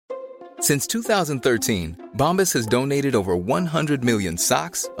Since 2013, Bombas has donated over 100 million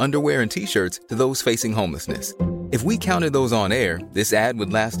socks, underwear, and T-shirts to those facing homelessness. If we counted those on air, this ad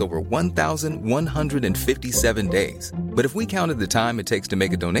would last over 1,157 days. But if we counted the time it takes to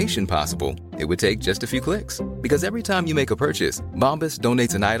make a donation possible, it would take just a few clicks. Because every time you make a purchase, Bombas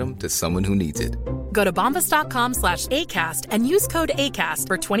donates an item to someone who needs it. Go to bombas.com/ACAST and use code ACAST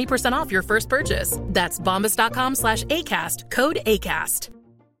for 20% off your first purchase. That's bombas.com/ACAST, code ACAST.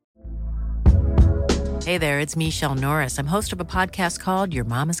 Hey there, it's Michelle Norris. I'm host of a podcast called Your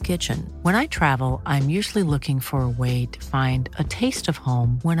Mama's Kitchen. When I travel, I'm usually looking for a way to find a taste of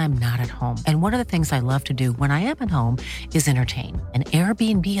home when I'm not at home. And one of the things I love to do when I am at home is entertain. And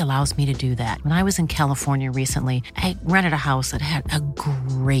Airbnb allows me to do that. When I was in California recently, I rented a house that had a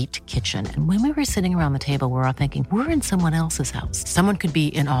great kitchen. And when we were sitting around the table, we were all thinking, we're in someone else's house. Someone could be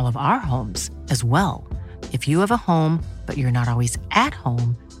in all of our homes as well. If you have a home, but you're not always at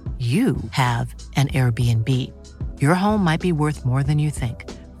home, you have an Airbnb. Your home might be worth more than you think.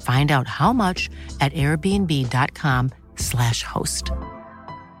 Find out how much at airbnb.com/host.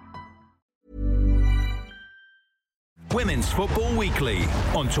 Women's Football Weekly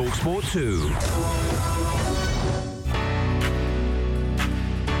on TalkSport 2.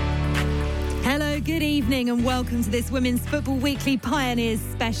 Hello, good evening and welcome to this Women's Football Weekly Pioneers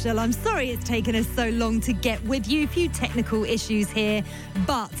special. I'm sorry it's taken us so long to get with you. A few technical issues here,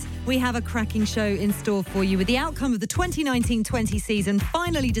 but we have a cracking show in store for you. With the outcome of the 2019-20 season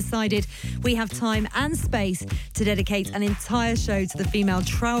finally decided, we have time and space to dedicate an entire show to the female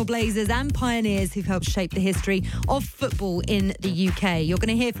trailblazers and pioneers who've helped shape the history of football in the UK. You're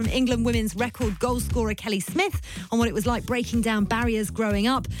going to hear from England women's record goal scorer Kelly Smith on what it was like breaking down barriers growing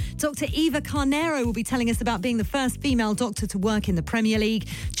up. Dr. Eva Carnero will be telling us about being the first female doctor to work in the Premier League.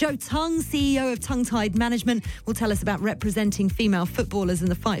 Jo Tongue, CEO of Tongue Tied Management, will tell us about representing female footballers in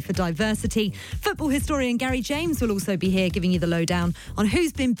the fight for diversity. Football historian Gary James will also be here giving you the lowdown on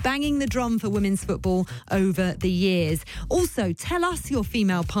who's been banging the drum for women's football over the years. Also, tell us your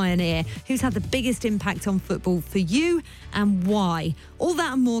female pioneer who's had the biggest impact on football for you and why. All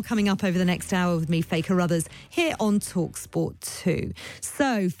that and more coming up over the next hour with me, Faye Carruthers, here on TalkSport 2.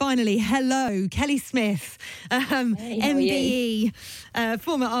 So, finally, hello, Kelly Smith, MBE,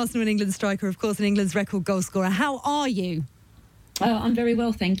 former Arsenal and England striker, of course, and England's record goal scorer. How are you? I'm very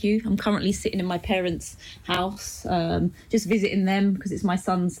well, thank you. I'm currently sitting in my parents' house, just visiting them because it's my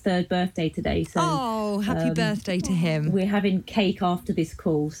son's 3rd birthday today. So, happy birthday to him. We're having cake after this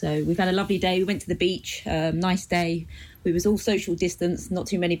call. So we've had a lovely day. We went to the beach, nice day. We was all social distance. Not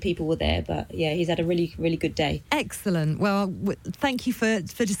too many people were there, but yeah, he's had a really, really good day. Excellent. Well, thank you for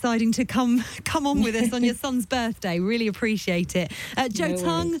deciding to come on with us on your son's birthday. Really appreciate it. Jo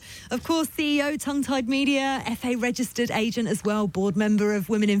Tongue, of course, CEO, Tongue Tied Media, FA registered agent as well, board member of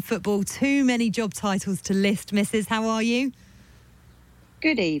Women in Football. Too many job titles to list. Mrs. How are you?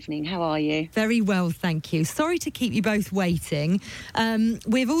 Good evening. How are you? Very well, thank you. Sorry to keep you both waiting.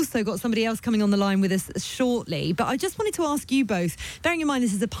 We've also got somebody else coming on the line with us shortly, but I just wanted to ask you both, bearing in mind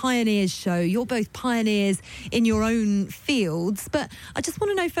this is a pioneers show, you're both pioneers in your own fields, but I just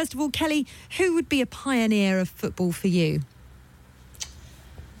want to know, first of all, Kelly, who would be a pioneer of football for you?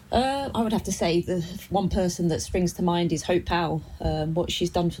 I would have to say the one person that springs to mind is Hope Powell. What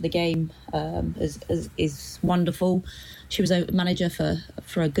she's done for the game is wonderful. She was a manager for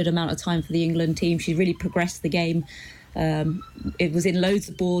a good amount of time for the England team. She really progressed the game. It was in loads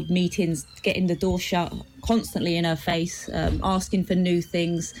of board meetings, getting the door shut constantly in her face, asking for new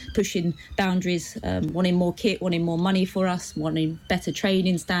things, pushing boundaries, wanting more kit, wanting more money for us, wanting better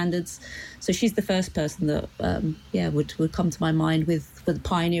training standards. So she's the first person that would come to my mind with the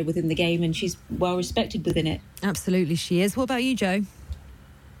pioneer within the game, and she's well respected within it. Absolutely she is. What about you, Jo?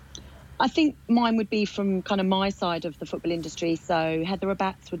 I think mine would be from kind of my side of the football industry. So Heather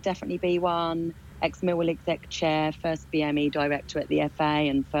Abats would definitely be one. Ex-Millwall exec chair, first BME director at the FA,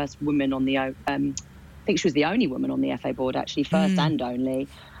 and first woman on the, I think she was the only woman on the FA board, actually, first and only.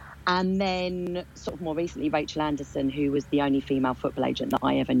 And then sort of more recently, Rachel Anderson, who was the only female football agent that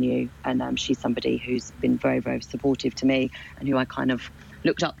I ever knew. And she's somebody who's been very, very supportive to me and who I kind of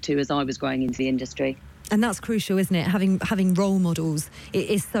looked up to as I was growing into the industry. And that's crucial, isn't it? Having role models, it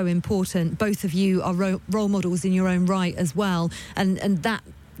is so important. Both of you are role models in your own right as well. And that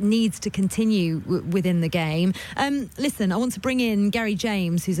needs to continue within the game. Listen, I want to bring in Gary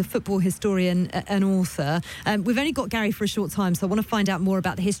James, who's a football historian and author. We've only got Gary for a short time, so I want to find out more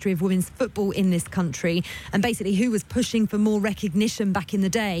about the history of women's football in this country and basically who was pushing for more recognition back in the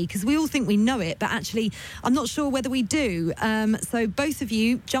day, because we all think we know it, but actually I'm not sure whether we do. So both of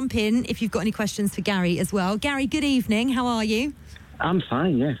you jump in if you've got any questions for Gary as well. Gary, good evening. How are you? I'm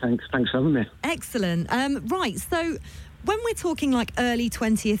fine, yeah, thanks for having me. Excellent. Right, so when we're talking like early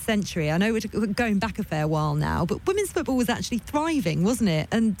 20th century, I know we're going back a fair while now, but women's football was actually thriving, wasn't it?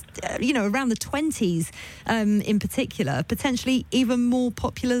 And, around the 20s in particular, potentially even more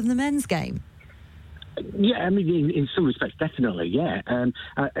popular than the men's game. Yeah, I mean, in some respects, definitely, yeah.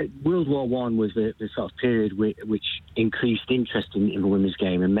 World War One was the sort of period which increased interest in the women's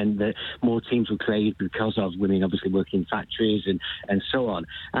game and meant that more teams were created because of women obviously working in factories and so on.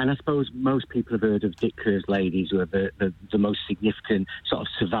 And I suppose most people have heard of Dick Kerr's ladies, who are the most significant sort of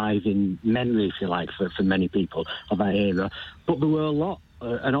surviving memory, if you like, for many people of that era. But there were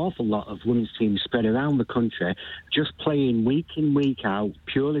an awful lot of women's teams spread around the country, just playing week in, week out,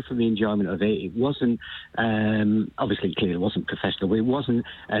 purely for the enjoyment of it. It wasn't, obviously, clearly it wasn't professional, but it wasn't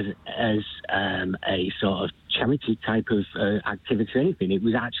as a sort of charity type of activity or anything. It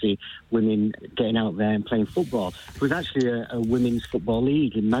was actually women getting out there and playing football. It was actually a women's football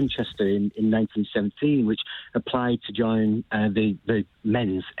league in Manchester in 1917, which applied to join the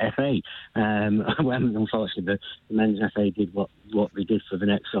men's FA. Unfortunately, the men's FA did what they did for the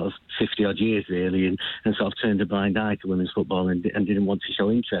next sort of 50-odd years, really, and sort of turned a blind eye to women's football and didn't want to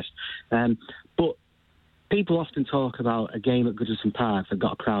show interest. But people often talk about a game at Goodison Park that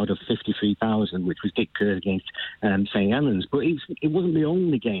got a crowd of 53,000, which was Dick Kerr against St Helens. But it wasn't the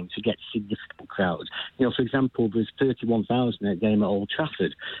only game to get significant crowds. For example, there's 31,000 at a game at Old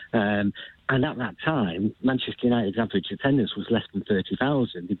Trafford. And at that time, Manchester United's average attendance was less than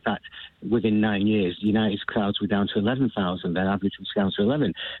 30,000. In fact, within 9 years, United's crowds were down to 11,000. Their average was down to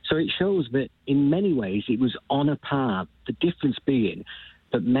 11. So it shows that in many ways it was on a par. The difference being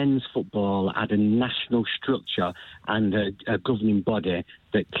that men's football had a national structure and a governing body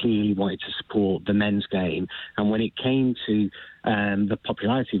that clearly wanted to support the men's game. And when it came to the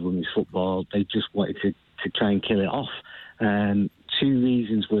popularity of women's football, they just wanted to try and kill it off. Two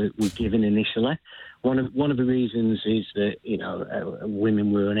reasons were given initially. One of the reasons is that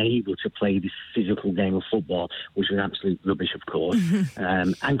women were unable to play this physical game of football, which was absolute rubbish, of course,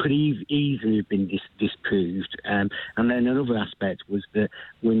 and could easily have been disproved. And then another aspect was that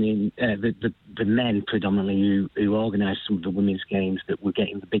women, the men predominantly who organised some of the women's games that were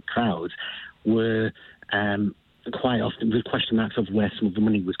getting the big crowds, were quite often with question marks of where some of the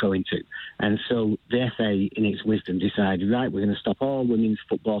money was going to. And so the FA, in its wisdom, decided, right, we're going to stop all women's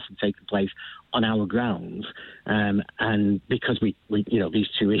football from taking place on our grounds. And because we these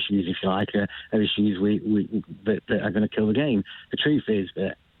two issues, if you like, are issues that are going to kill the game. The truth is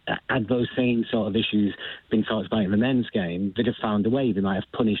that had those same sort of issues been talked about in the men's game, they'd have found a way. They might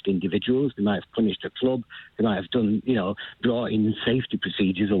have punished individuals, they might have punished a club, they might have done, brought in safety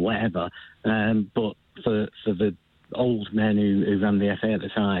procedures or whatever. But for the old men who ran the FA at the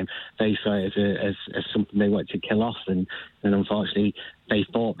time, they saw it as something they wanted to kill off, and unfortunately they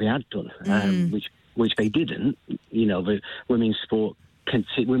thought they had done, which they didn't. The women's football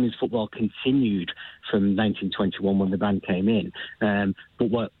continued from 1921 when the ban came in. But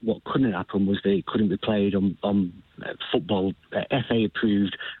what couldn't happen was that it couldn't be played on football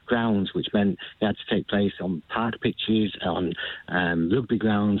FA-approved grounds, which meant it had to take place on park pitches, on rugby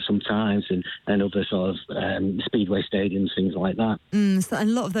grounds sometimes, and other sort of speedway stadiums, things like that. So a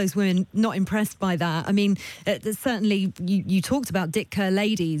lot of those women not impressed by that. I mean, certainly you talked about Dick Kerr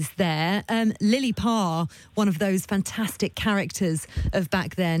ladies there. Lily Parr, one of those fantastic characters of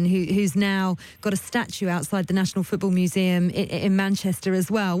back then, who's now got a statue outside the National Football Museum in Manchester as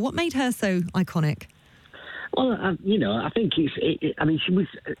well. What made her so iconic? Well, I think she was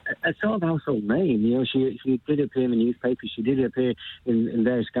a sort of household name. She did appear in the newspapers. She did appear in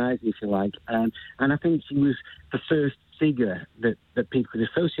various guises, if you like. And I think she was the first figure that people could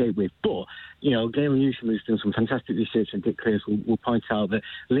associate with. But, Gail Newsom has done some fantastic research, and Dick Kerr will point out that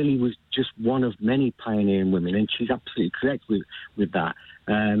Lily was just one of many pioneering women, and she's absolutely correct with that.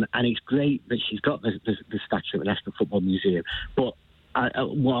 And it's great that she's got the statue at the National Football Museum. But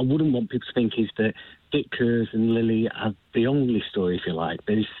what I wouldn't want people to think is that Dick Kerr and Lily are the only story, if you like.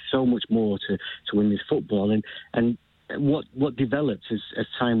 There is so much more to women's football, and what developed as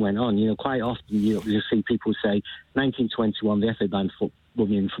time went on. Quite often you'll see people say 1921 the FA banned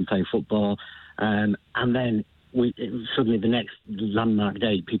women from playing football, and then suddenly the next landmark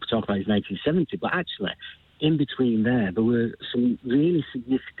date people talk about is 1970, but actually in between there were some really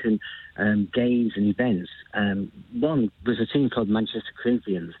significant games and events. One was a team called Manchester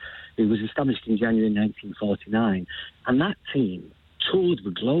Corinthians, who was established in January 1949, and that team toured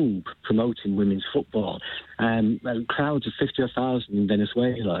the globe promoting women's football. Crowds of 50,000 in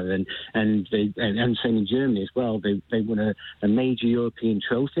Venezuela, and same in Germany as well. They won a major European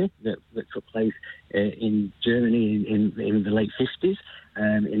trophy that took place in Germany in the late 50s.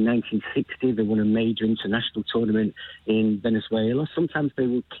 In 1960, they won a major international tournament in Venezuela. Sometimes they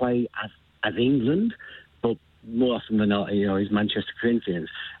would play as England, but more often than not, is Manchester Corinthians.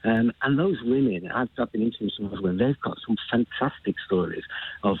 And those women, I've been interviewing some of those women, they've got some fantastic stories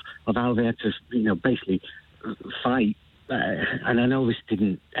of how they had to, basically fight. And I know this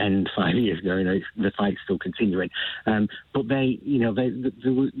didn't end 5 years ago. The fight's still continuing. But they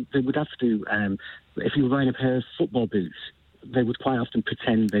would have to, if you were wearing a pair of football boots, they would quite often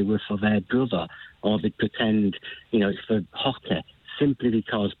pretend they were for their brother, or they'd pretend, it's for hockey, simply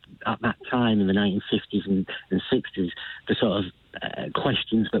because at that time in the 1950s and 60s, the sort of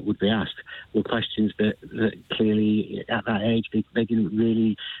questions that would be asked were questions that clearly at that age they didn't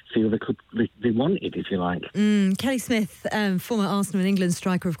really feel they wanted, if you like. Kelly Smith, former Arsenal and England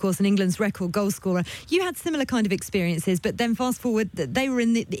striker, of course, and England's record goal scorer. You had similar kind of experiences, but then fast forward, they were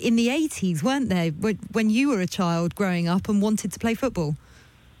in the 80s, weren't they, when you were a child growing up and wanted to play football?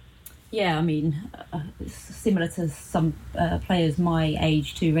 Yeah, I mean, similar to some players my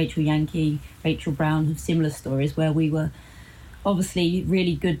age too. Rachel Yankey, Rachel Brown have similar stories where we were obviously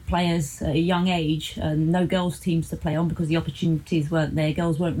really good players at a young age, and no girls teams to play on because the opportunities weren't there.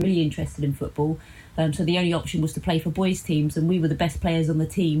 Girls weren't really interested in football, so the only option was to play for boys teams, and we were the best players on the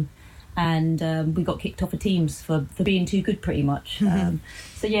team, and we got kicked off of teams for being too good, pretty much.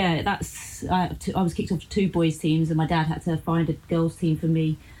 So yeah, I was kicked off of 2 boys teams, and my dad had to find a girls team for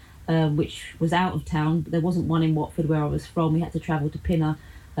me, which was out of town. There wasn't one in Watford where I was from. We had to travel to Pinner,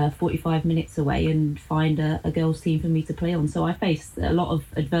 45 minutes away, and find a girls team for me to play on. So I faced a lot of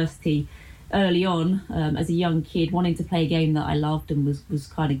adversity early on as a young kid, wanting to play a game that I loved and was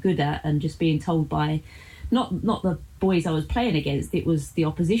kind of good at, and just being told by not the boys I was playing against, it was the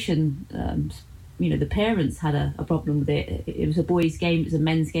opposition. The parents had a problem with it. It was a boys' game, it was a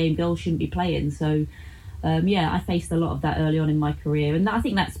men's game, girls shouldn't be playing. So I faced a lot of that early on in my career, and I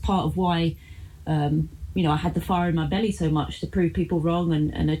think that's part of why I had the fire in my belly so much to prove people wrong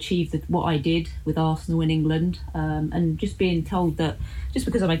and achieve what I did with Arsenal in England, and just being told that just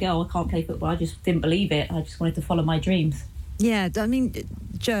because I'm a girl I can't play football, I just didn't believe it. I just wanted to follow my dreams. Yeah, I mean,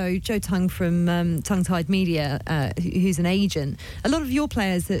 Joe Tongue from Tongue Tied Media, who's an agent, a lot of your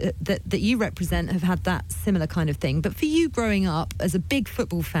players that you represent have had that similar kind of thing. But for you, growing up as a big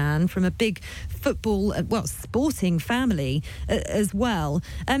football fan from a big football, sporting family as well,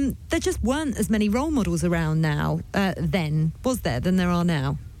 there just weren't as many role models around now then, was there, than there are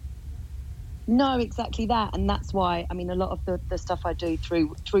now? No, exactly that. And that's why, I mean, a lot of the stuff I do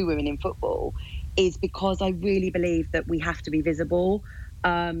through Women in Football is because I really believe that we have to be visible.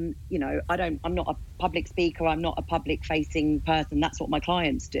 I'm not a public speaker, I'm not a public facing person, that's what my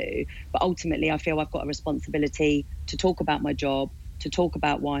clients do. But ultimately I feel I've got a responsibility to talk about my job, to talk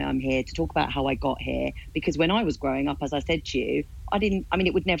about why I'm here, to talk about how I got here. Because when I was growing up, as I said to you,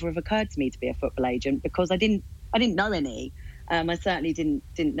 it would never have occurred to me to be a football agent because I didn't know any. I certainly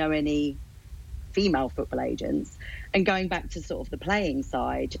didn't know any female football agents. And going back to sort of the playing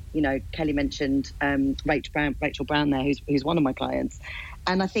side, Kelly mentioned Rachel Brown there, who's one of my clients.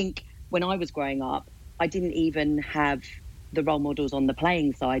 And I think when I was growing up, I didn't even have the role models on the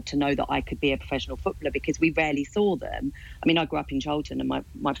playing side to know that I could be a professional footballer because we rarely saw them. I mean, I grew up in Charlton and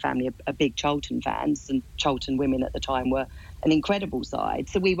my family are big Charlton fans, and Charlton women at the time were an incredible side.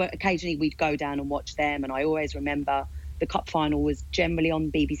 So we'd go down and watch them. And I always remember the cup final was generally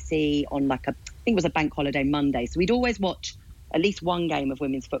on BBC on I think it was a bank holiday Monday. So we'd always watch at least one game of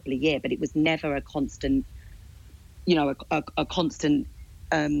women's football a year, but it was never a constant, a constant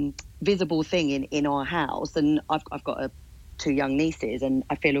visible thing in our house. And I've got 2 young nieces, and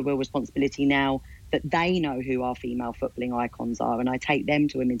I feel a real responsibility now that they know who our female footballing icons are, and I take them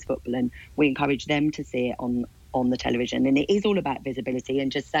to women's football and we encourage them to see it on the television. And it is all about visibility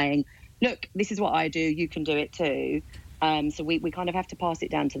and just saying, look, this is what I do, you can do it too. So we kind of have to pass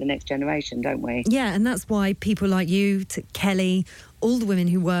it down to the next generation, don't we? Yeah, and that's why people like you, Kelly, all the women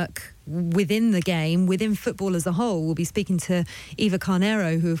who work within the game, within football as a whole. We'll be speaking to Eva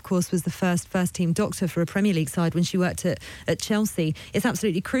Carneiro, who, of course, was the first team doctor for a Premier League side when she worked at Chelsea. It's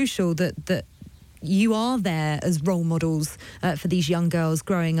absolutely crucial that you are there as role models for these young girls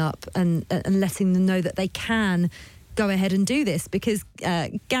growing up and letting them know that they can go ahead and do this. Because,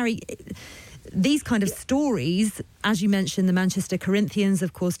 Gary, these kind of stories, as you mentioned, the Manchester Corinthians,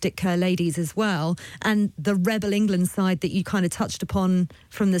 of course, Dick Kerr ladies as well, and the Rebel England side that you kind of touched upon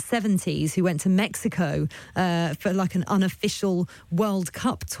from the 70s, who went to Mexico for like an unofficial World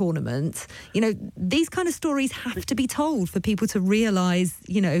Cup tournament. You know, these kind of stories have to be told for people to realise,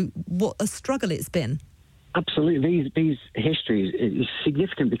 you know, what a struggle it's been. Absolutely. These histories is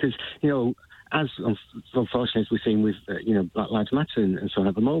significant because, you know, as unfortunately as we're seeing with, Black Lives Matter and so on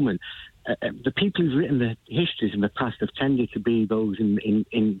at the moment, the people who've written the histories in the past have tended to be those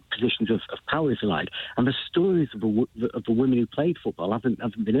in positions of power, if you like, and the stories of the women who played football haven't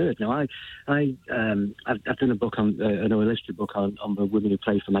been heard. Now, I've done a book on an illustrated book on the women who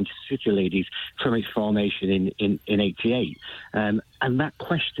played for Manchester City ladies from its formation in '88, and that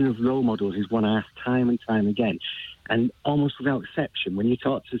question of role models is one I ask time and time again. And almost without exception, when you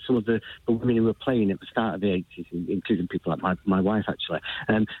talk to some of the women who were playing at the start of the 80s, including people like my wife, actually,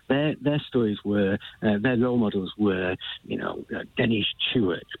 their stories were, their role models were, Dennis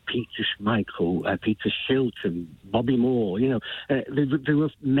Stewart, Peter Schmeichel, Peter Shilton, Bobby Moore, they were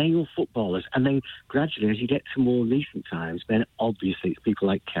male footballers. And then gradually, as you get to more recent times, then obviously it's people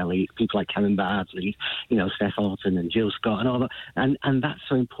like Kelly, it's people like Karen Bardsley, Steph Orton and Jill Scott and all that. And that's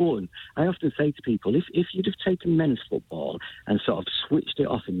so important. I often say to people, if you'd have taken men's football and sort of switched it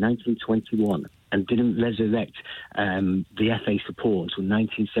off in 1921 and didn't resurrect the FA support until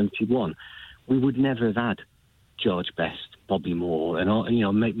 1971, we would never have had George Best, Bobby Moore, and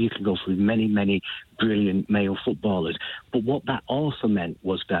all, maybe you can go through many, many brilliant male footballers. But what that also meant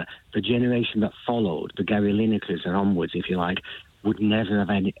was that the generation that followed, the Gary Linekers and onwards, if you like, would never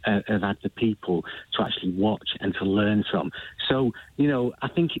have had the people to actually watch and to learn from. So, I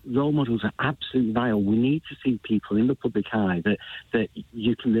think role models are absolutely vital. We need to see people in the public eye that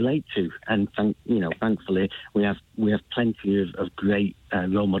you can relate to. And thankfully, we have plenty of great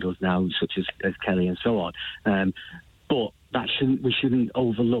role models now, such as Kelly and so on. But we shouldn't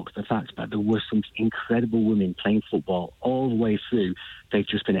overlook the fact that there were some incredible women playing football all the way through. They've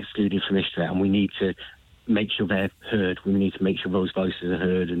just been excluded from history, and we need to make sure they're heard. We need to make sure those voices are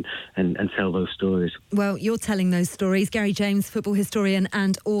heard and tell those stories. Well, you're telling those stories. Gary James, football historian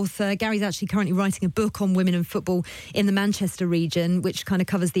and author. Gary's actually currently writing a book on women in football in the Manchester region, which kind of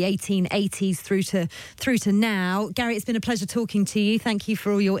covers the 1880s through to now. Gary, it's been a pleasure talking to you. Thank you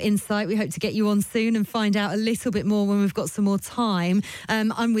for all your insight. We hope to get you on soon and find out a little bit more when we've got some more time.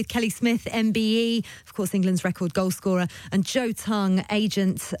 I'm with Kelly Smith, MBE, of course, England's record goal scorer, and Jo Tongue,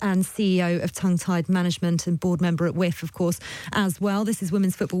 agent and CEO of Tongue Tide Management and board member at WIF, of course, as well. This is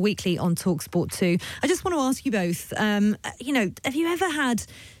Women's Football Weekly on TalkSport 2. I just want to ask you both, have you ever had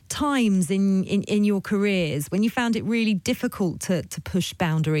times in your careers when you found it really difficult to push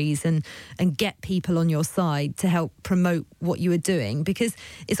boundaries and get people on your side to help promote what you were doing? Because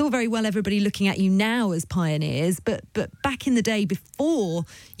it's all very well everybody looking at you now as pioneers, but back in the day before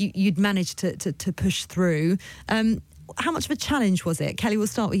you'd managed to push through, how much of a challenge was it? Kelly, we'll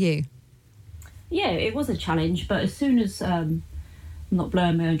start with you. Yeah, it was a challenge, but as soon as, I'm not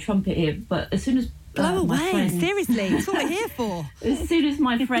blowing my own trumpet here, but as soon as... Blow away, seriously, that's what we're here for. As soon as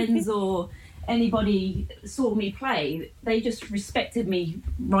my friends or anybody saw me play, they just respected me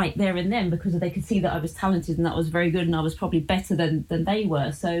right there and then because they could see that I was talented and that I was very good and I was probably better than they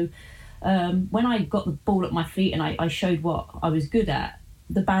were. So when I got the ball at my feet and I showed what I was good at,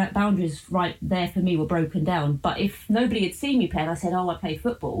 the boundaries right there for me were broken down. But if nobody had seen me play and I said, I play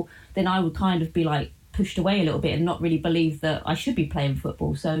football, then I would kind of be like pushed away a little bit and not really believe that I should be playing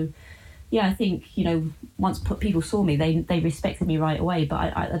football. So, yeah, I think, once people saw me, they respected me right away.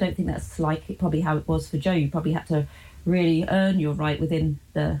 But I don't think that's like probably how it was for Jo. You probably had to really earn your right within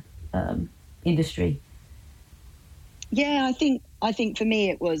the industry. Yeah, I think for me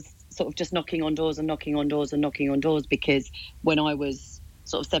it was sort of just knocking on doors and knocking on doors and knocking on doors, because when I was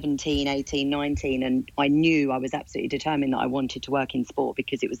sort of 17, 18, 19, and I knew I was absolutely determined that I wanted to work in sport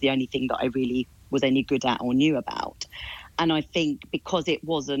because it was the only thing that I really was any good at or knew about. And I think because it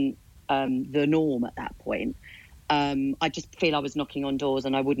wasn't the norm at that point, I just feel I was knocking on doors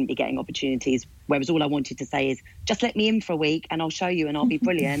and I wouldn't be getting opportunities, whereas all I wanted to say is just let me in for a week and I'll show you and I'll be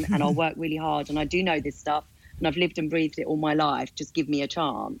brilliant and I'll work really hard and I do know this stuff and I've lived and breathed it all my life, just give me a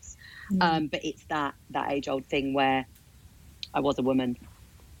chance. But it's that age-old thing where I was a woman.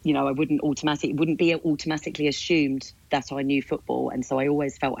 It wouldn't be automatically assumed that I knew football. And so I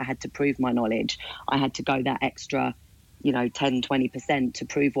always felt I had to prove my knowledge. I had to go that extra, 10, 20% to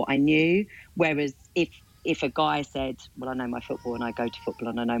prove what I knew. Whereas if a guy said, well, I know my football and I go to football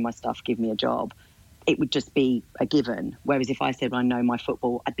and I know my stuff, give me a job, it would just be a given. Whereas if I said, well, I know my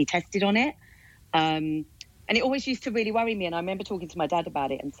football, I'd be tested on it. And And it always used to really worry me. And I remember talking to my dad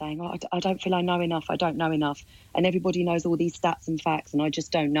about it and saying, I don't feel I know enough. I don't know enough. And everybody knows all these stats and facts and I just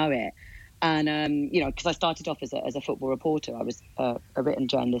don't know it. And, because I started off as a football reporter, I was a written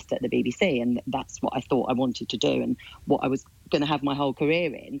journalist at the BBC, and that's what I thought I wanted to do and what I was going to have my whole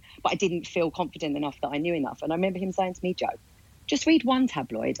career in. But I didn't feel confident enough that I knew enough. And I remember him saying to me, Jo, just read one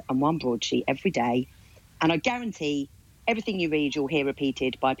tabloid and one broadsheet every day, and I guarantee everything you read you'll hear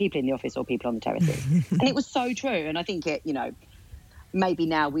repeated by people in the office or people on the terraces. And it was so true. And I think it, maybe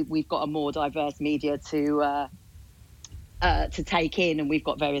now we've got a more diverse media to take in, and we've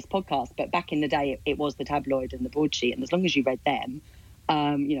got various podcasts, but back in the day it was the tabloid and the broadsheet, and as long as you read them,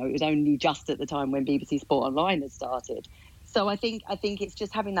 it was only just at the time when BBC Sport Online had started. So I think it's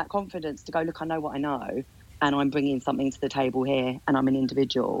just having that confidence to go, look, I know what I know and I'm bringing something to the table here and I'm an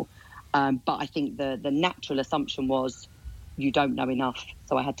individual, but I think the natural assumption was you don't know enough,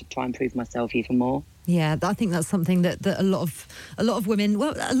 so I had to try and prove myself even more. Yeah, I think that's something that a lot of women,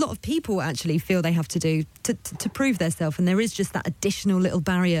 well, a lot of people actually feel they have to do to prove themselves. And there is just that additional little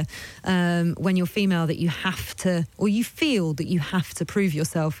barrier when you're female that you have to, or you feel that you have to prove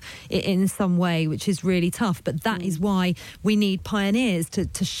yourself in some way, which is really tough. But that is why we need pioneers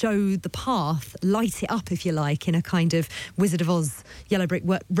to show the path, light it up, if you like, in a kind of Wizard of Oz, Yellow Brick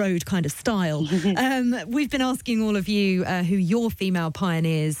Road kind of style. We've been asking all of you who your female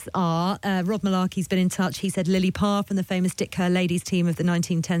pioneers are. Rob Malarkey's been in touch. He said Lily Parr from the famous Dick Kerr ladies team of the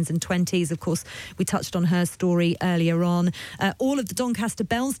 1910s and 20s. Of course, we touched on her story earlier on. All of the Doncaster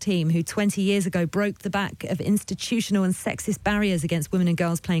Bells team, who 20 years ago broke the back of institutional and sexist barriers against women and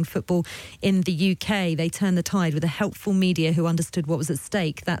girls playing football in the UK. They turned the tide with a helpful media who understood what was at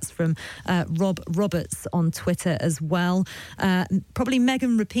stake. That's from Rob Roberts on Twitter as well. Probably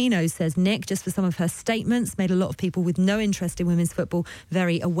Megan Rapinoe, says Nick, just for some of her statements, made a lot of people with no interest in women's football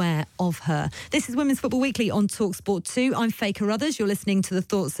very aware of her. This is Women's Football Weekly on TalkSport 2. I'm Faye Carruthers. You're listening to the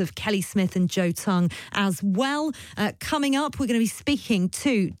thoughts of Kelly Smith and Jo Tongue as well. Coming up, we're going to be speaking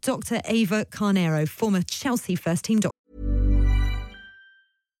to Dr. Ava Carneiro, former Chelsea first team doctor.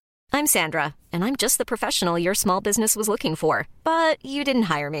 I'm Sandra, and I'm just the professional your small business was looking for. But you didn't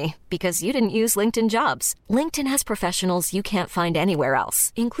hire me because you didn't use LinkedIn Jobs. LinkedIn has professionals you can't find anywhere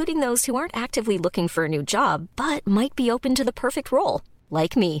else, including those who aren't actively looking for a new job, but might be open to the perfect role,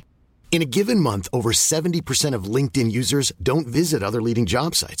 like me. In a given month, over 70% of LinkedIn users don't visit other leading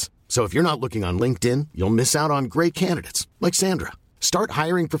job sites. So if you're not looking on LinkedIn, you'll miss out on great candidates like Sandra. Start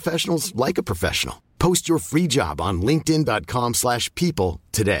hiring professionals like a professional. Post your free job on linkedin.com/people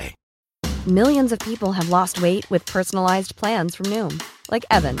today. Millions of people have lost weight with personalized plans from Noom. Like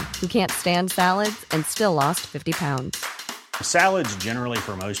Evan, who can't stand salads and still lost 50 pounds. Salads generally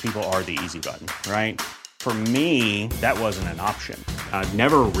for most people are the easy button, right? For me, that wasn't an option. I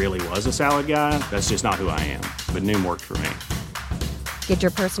never really was a salad guy. That's just not who I am. But Noom worked for me. Get your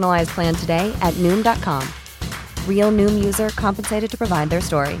personalized plan today at Noom.com. Real Noom user compensated to provide their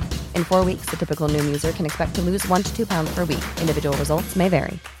story. In 4 weeks, the typical Noom user can expect to lose 1 to 2 pounds per week. Individual results may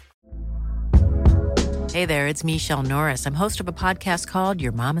vary. Hey there, it's Michelle Norris. I'm host of a podcast called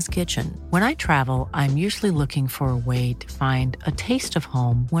Your Mama's Kitchen. When I travel, I'm usually looking for a way to find a taste of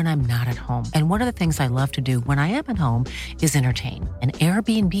home when I'm not at home. And one of the things I love to do when I am at home is entertain. And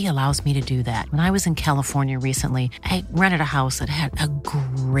Airbnb allows me to do that. When I was in California recently, I rented a house that had a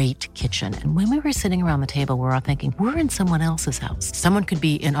great kitchen. And when we were sitting around the table, we were all thinking, we're in someone else's house. Someone could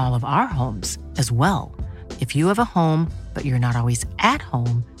be in all of our homes as well. If you have a home, but you're not always at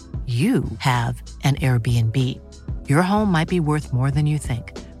home, you have an Airbnb. Your home might be worth more than you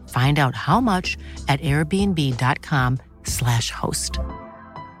think. Find out how much at airbnb.com/host.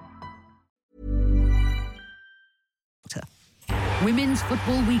 Women's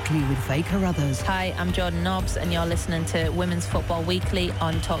Football Weekly with Faye Carruthers. Hi, I'm Jordan Nobbs, and you're listening to Women's Football Weekly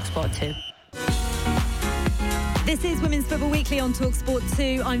on TalkSport 2. This is Women's Football Weekly on TalkSport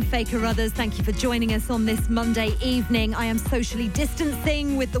 2. I'm Faye Carruthers. Thank you for joining us on this Monday evening. I am socially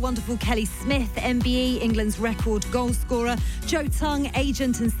distancing with the wonderful Kelly Smith, MBE, England's record goal scorer, Jo Tongue,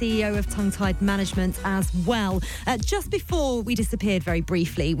 agent and CEO of Tongue Tide Management as well. Just before we disappeared very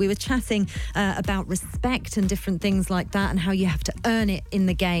briefly, we were chatting about respect and different things like that and how you have to earn it in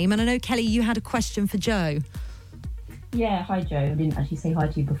the game. And I know, Kelly, you had a question for Jo. Yeah, hi Jo. I didn't actually say hi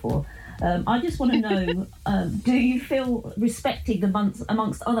to you before. I just want to know, do you feel respected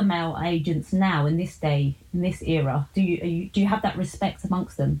amongst other male agents now in this day, in this era? Do you have that respect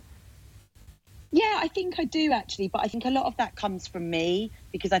amongst them? Yeah, I think I do actually, but I think a lot of that comes from me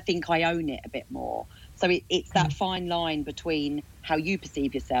because I think I own it a bit more. So it's that fine line between how you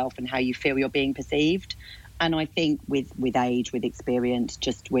perceive yourself and how you feel you're being perceived. And I think with age, with experience,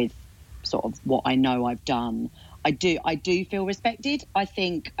 just with sort of what I know I've done, I do feel respected. I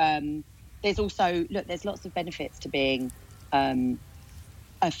think there's lots of benefits to being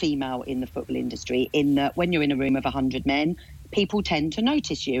a female in the football industry, in that when you're in a room of 100 men, people tend to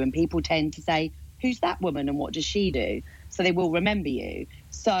notice you and people tend to say, who's that woman and what does she do? So they will remember you.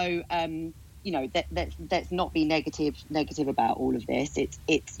 So, let's not be negative about all of this.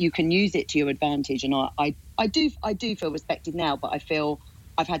 It's you can use it to your advantage. And I do feel respected now, but I feel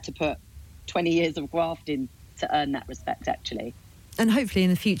I've had to put 20 years of graft in to earn that respect, actually. And hopefully in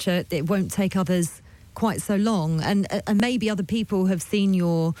the future it won't take others quite so long, and maybe other people have seen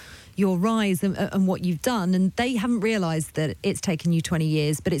your rise and what you've done, and they haven't realised that it's taken you 20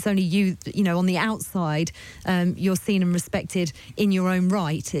 years, but it's only you on the outside, you're seen and respected in your own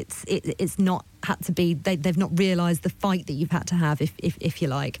right. It's not had to be, they've not realised the fight that you've had to have, if you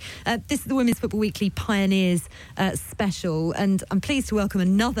like. This is the Women's Football Weekly Pioneers special, and I'm pleased to welcome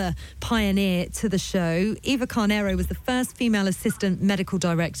another pioneer to the show. Eva Carneiro was the first female assistant medical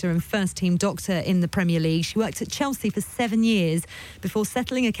director and first team doctor in the Premier League. She worked at Chelsea for 7 years before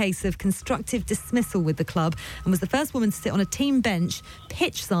settling a case of constructive dismissal with the club, and was the first woman to sit on a team bench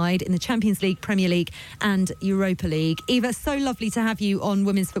pitch side in the Champions League, Premier League and Europa League. Eva, so lovely to have you on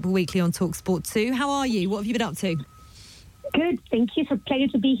Women's Football Weekly on TalkSport 2. How are you? What have you been up to? Good, thank you. It's a pleasure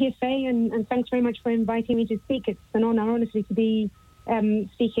to be here, Faye, and thanks very much for inviting me to speak. It's an honour, honestly, to be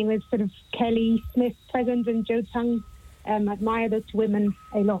speaking with sort of Kelly Smith present and Jo Tung. Admire those two women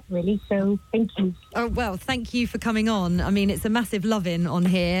a lot, really, so thank you. Oh, well, thank you for coming on. I mean, it's a massive love-in on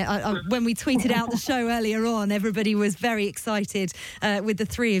here. When we tweeted out the show earlier on, everybody was very excited with the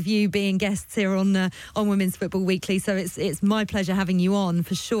three of you being guests here on Women's Football Weekly, so it's my pleasure having you on,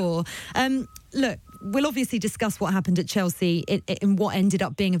 for sure. Look, we'll obviously discuss what happened at Chelsea in what ended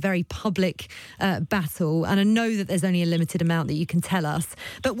up being a very public battle, and I know that there's only a limited amount that you can tell us,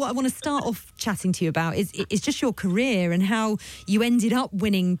 but what I want to start off chatting to you about is just your career and how you ended up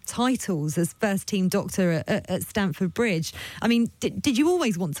winning titles as first team doctor at Stamford Bridge. I mean, did you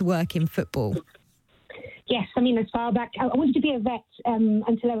always want to work in football? Yes, I mean, as far back, I wanted to be a vet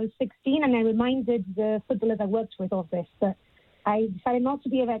until I was 16, and I reminded the footballers I worked with of this, but I decided not to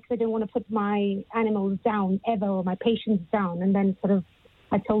be a vet because I didn't want to put my animals down ever, or my patients down. And then sort of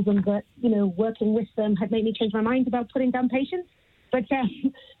I told them that, working with them had made me change my mind about putting down patients. But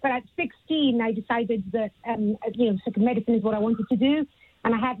at 16, I decided that, medicine is what I wanted to do.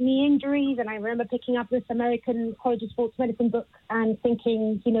 And I had knee injuries, and I remember picking up this American College of Sports Medicine book and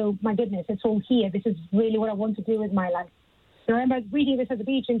thinking, my goodness, it's all here. This is really what I want to do with my life. I remember reading this at the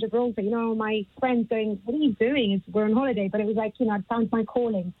beach in Gibraltar, my friends going, what are you doing? We're on holiday. But it was like, I'd found my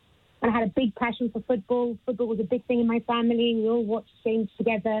calling. And I had a big passion for football. Football was a big thing in my family. We all watched games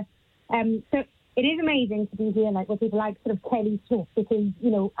together. So it is amazing to be here, like with people like sort of Kelly Smith, because,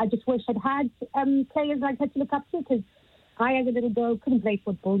 I just wish I'd had players like her to look up to, because I, as a little girl, couldn't play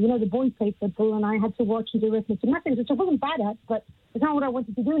football. The boys played football, and I had to watch and do arithmetic and maths, which I wasn't bad at, but it's not what I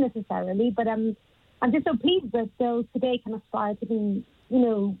wanted to do necessarily. But I'm just so pleased that girls today can aspire to be,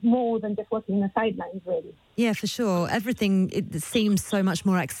 more than just working in the sidelines, really. Yeah, for sure. Everything, it seems so much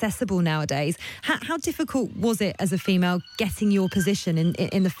more accessible nowadays. How difficult was it as a female getting your position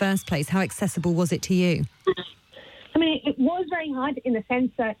in the first place? How accessible was it to you? I mean, it was very hard in the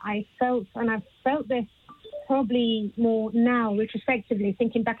sense that I felt, and I've felt this probably more now, retrospectively,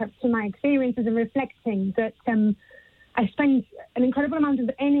 thinking back up to my experiences and reflecting that I spent an incredible amount of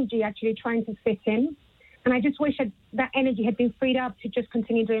energy actually trying to fit in. And I just wish that energy had been freed up to just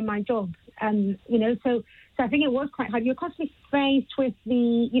continue doing my job. So I think it was quite hard. You're constantly faced with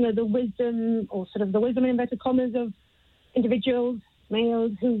the wisdom, or sort of the wisdom in inverted commas, of individuals,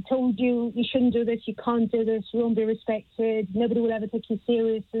 males, who told you shouldn't do this, you can't do this, you won't be respected, nobody will ever take you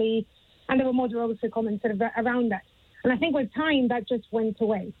seriously. And there were more derogatory comments sort of around that. And I think with time, that just went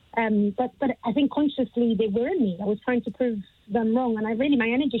away. But I think consciously they were in me. I was trying to prove them wrong. And my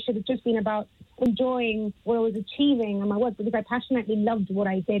energy should have just been about enjoying what I was achieving and my work, because I passionately loved what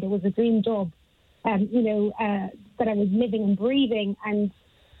I did. It was a dream job, that I was living and breathing. And,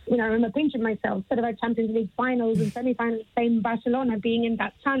 I remember pinching myself, sort of at Champions League finals and semi-finals in Barcelona, being in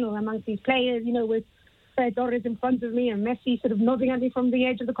that tunnel amongst these players, with Torres in front of me and Messi sort of nodding at me from the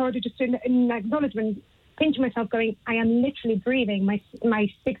edge of the corridor, just in acknowledgement, pinching myself, going, I am literally breathing my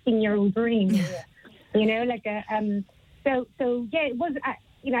 16-year-old dream. So yeah, it was.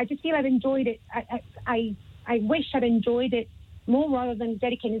 I just feel I've enjoyed it. I wish I'd enjoyed it more, rather than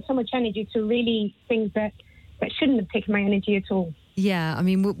dedicating so much energy to really things that shouldn't have taken my energy at all. Yeah, I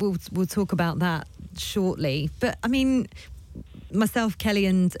mean, we'll talk about that shortly. But I mean, myself, Kelly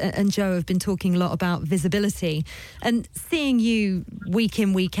and Joe have been talking a lot about visibility, and seeing you week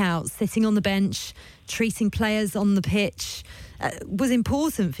in, week out, sitting on the bench, treating players on the pitch, was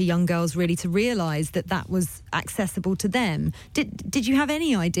important for young girls really to realise that was accessible to them. Did you have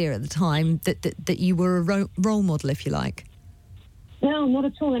any idea at the time that you were a role model, if you like? No, not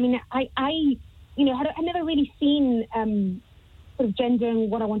at all. I mean, I had never really seen sort of gender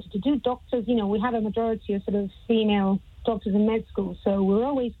and what I wanted to do. Doctors, we have a majority of sort of female doctors in med school, so we're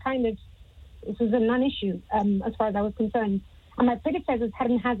always this was a non-issue as far as I was concerned. And my predecessors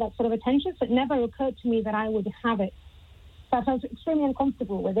hadn't had that sort of attention, so it never occurred to me that I would have it. So I felt extremely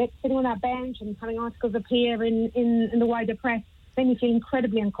uncomfortable with it. Sitting on that bench and having articles appear in the wider press made me feel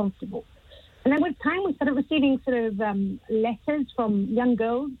incredibly uncomfortable. And then with time, we started receiving sort of letters from young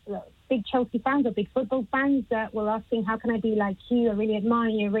girls, big Chelsea fans or big football fans that were asking, how can I be like you? I really admire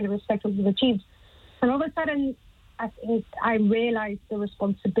you. I really respect what you've achieved. And all of a sudden, I think I realised the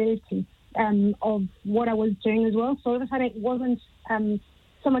responsibility of what I was doing as well. So all of a sudden, it wasn't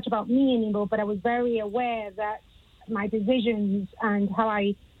so much about me anymore, but I was very aware that my decisions and how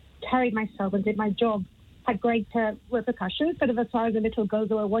I carried myself and did my job had great repercussions, sort of as far as the little girls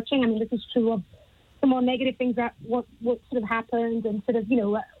that were watching. I mean, this is true of the more negative things that what sort of happened, and sort of,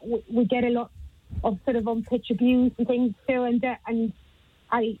 we get a lot of sort of on-pitch abuse and things still, and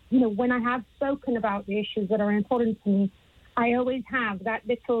I, when I have spoken about the issues that are important to me, I always have that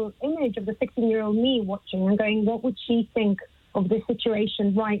little image of the 16-year-old me watching and going, what would she think of this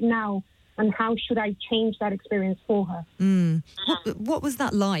situation right now, and how should I change that experience for her? What was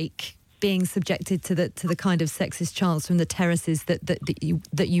that like, being subjected to the kind of sexist chants from the terraces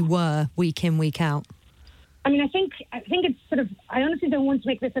that you were week in, week out? I mean, I think it's sort of, I honestly don't want to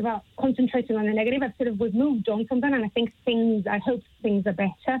make this about concentrating on the negative. We've moved on from that, and I hope things are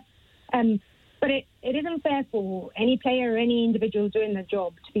better. But it isn't fair for any player or any individual doing their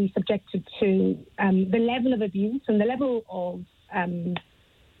job to be subjected to the level of abuse and the level of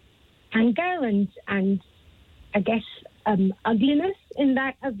anger and I guess ugliness in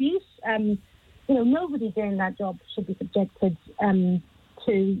that abuse. Nobody doing that job should be subjected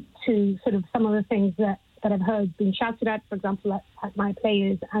to sort of some of the things that I've heard being shouted at, for example, at my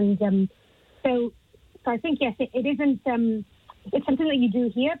players. And so I think, yes, it isn't, it's something that you do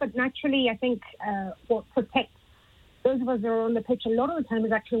here, but naturally I think what protects those of us that are on the pitch a lot of the time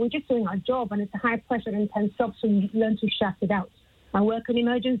is actually we're just doing our job, and it's a high pressure and intense job, so you learn to shut it out. I work in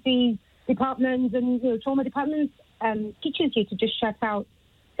emergency departments and trauma departments teaches you to just shut out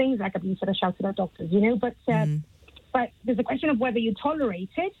things like abuse that are shouted at doctors, but there's a question of whether you tolerate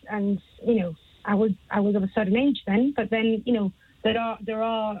it. And I was of a certain age then, but then there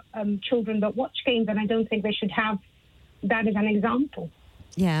are children that watch games, and I don't think they should have that as an example.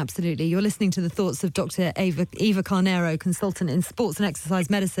 Yeah, absolutely. You're listening to the thoughts of Dr. Eva Carneiro, consultant in sports and exercise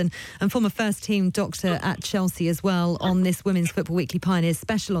medicine and former first-team doctor at Chelsea as well, on this Women's Football Weekly Pioneers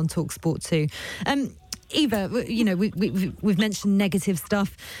special on TalkSport 2. Eva, we've mentioned negative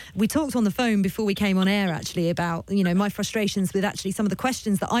stuff. We talked on the phone before we came on air, actually, about, my frustrations with actually some of the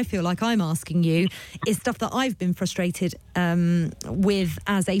questions that I feel like I'm asking you is stuff that I've been frustrated with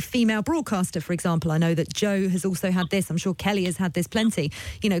as a female broadcaster, for example. I know that Joe has also had this. I'm sure Kelly has had this plenty.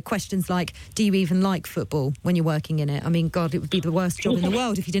 Questions like, do you even like football when you're working in it? I mean, God, it would be the worst job in the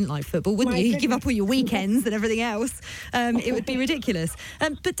world if you didn't like football, wouldn't you? You'd give up all your weekends and everything else. It would be ridiculous.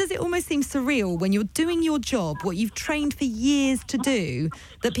 But does it almost seem surreal when you're doing your job, what you've trained for years to do,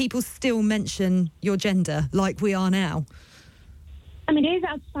 that people still mention your gender like we are now? I mean, it is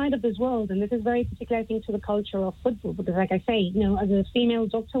outside of this world, and this is very particular, I think, to the culture of football, because like I say, as a female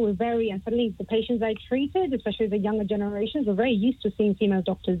doctor, and certainly the patients I treated, especially the younger generations, were very used to seeing female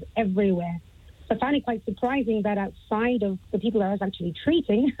doctors everywhere. So I find it quite surprising that outside of the people that I was actually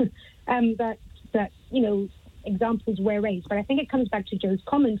treating, that examples were raised. But I think it comes back to Joe's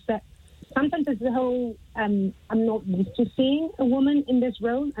comments that sometimes it's the whole, I'm not used to seeing a woman in this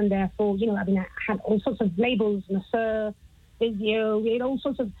role, and therefore, I had all sorts of labels, masseur, physio, all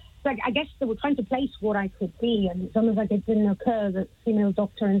sorts of, I guess they were trying to place what I could be, and it's almost like it didn't occur that female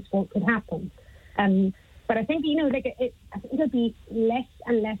doctor in sport could happen. But I think, I think it'll be less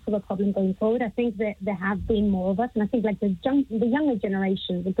and less of a problem going forward. I think that there have been more of us, and I think the younger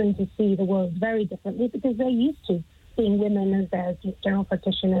generations are going to see the world very differently because they're used to seeing women as their general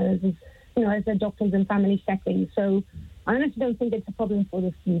practitioners, as their doctors in family settings. So I honestly don't think it's a problem for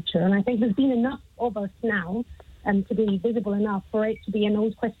the future. And I think there's been enough of us now to be visible enough for it to be an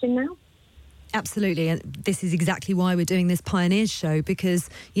old question now. Absolutely. And this is exactly why we're doing this Pioneers show, because,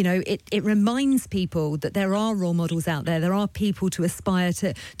 it reminds people that there are role models out there. There are people to aspire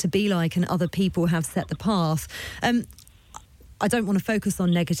to be like, and other people have set the path. I don't want to focus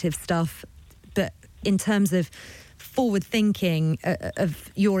on negative stuff, but in terms of forward thinking of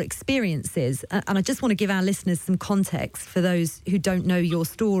your experiences, and I just want to give our listeners some context for those who don't know your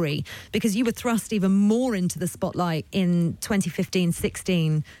story, because you were thrust even more into the spotlight in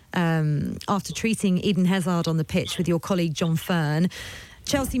 2015-16 after treating Eden Hazard on the pitch with your colleague John Fern.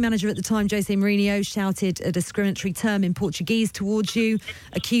 Chelsea manager at the time, Jose Mourinho, shouted a discriminatory term in Portuguese towards you,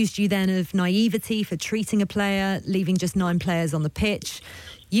 accused you then of naivety for treating a player, leaving just 9 players on the pitch.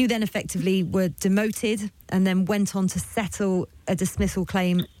 You then effectively were demoted and then went on to settle a dismissal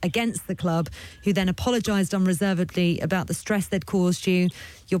claim against the club, who then apologised unreservedly about the stress they'd caused you.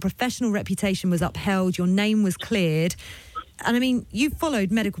 Your professional reputation was upheld, your name was cleared. And I mean, you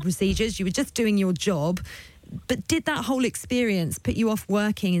followed medical procedures, you were just doing your job. But did that whole experience put you off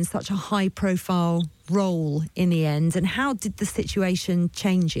working in such a high-profile role in the end? And how did the situation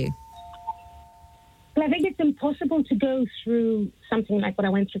change you? Well, I think it's impossible to go through something like what I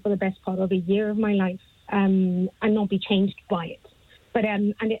went through for the best part of a year of my life and not be changed by it. But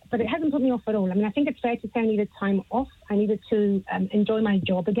it hasn't put me off at all. I mean, I think it's fair to say I needed time off. I needed to enjoy my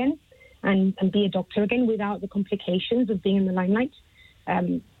job again and be a doctor again without the complications of being in the limelight.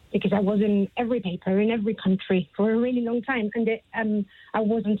 Because I was in every paper, in every country for a really long time, and I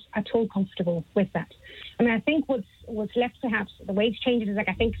wasn't at all comfortable with that. I mean, I think what's left perhaps, the way it's changed is like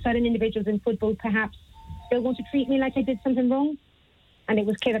I think certain individuals in football perhaps still want to treat me like I did something wrong, and it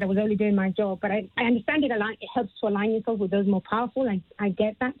was clear that I was only doing my job. But I understand it helps to align yourself with those more powerful, I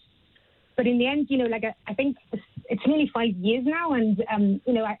get that. But in the end, I think it's nearly 5 years now, and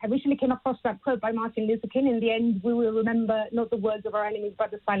I recently came across that quote by Martin Luther King. In the end, we will remember not the words of our enemies, but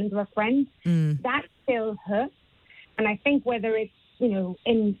the silence of our friends. That still hurts, and I think whether it's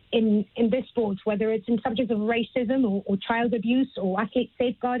in this sport, whether it's in subjects of racism or child abuse or athlete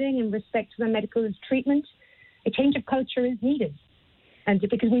safeguarding and respect for the medical treatment, a change of culture is needed. And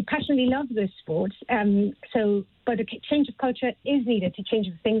because we passionately love this sport, but a change of culture is needed to change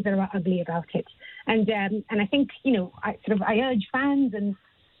the things that are ugly about it. And I think I urge fans, and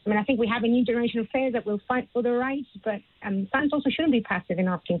I mean I think we have a new generation of players that will fight for the rights, but fans also shouldn't be passive in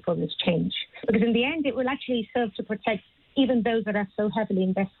asking for this change, because in the end it will actually serve to protect even those that are so heavily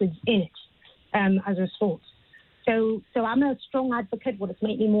invested in it as a sport. So I'm a strong advocate. What has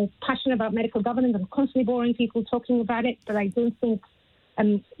made me more passionate about medical governance, I'm constantly boring people talking about it, but I don't think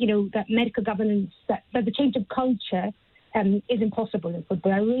that medical governance, that the change of culture is impossible in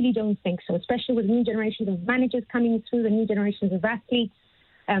football. I really don't think so, especially with new generations of managers coming through, the new generations of athletes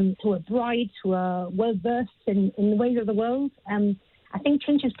who are bright, who are well-versed in the ways of the world. I think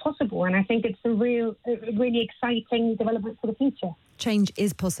change is possible, and I think it's a really exciting development for the future. Change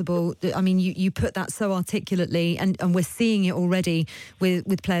is possible. I mean, you put that so articulately, and we're seeing it already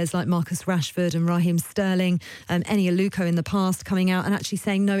with players like Marcus Rashford and Raheem Sterling, Eni Aluko in the past coming out and actually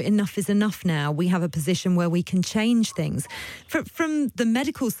saying, no, enough is enough now. We have a position where we can change things. From the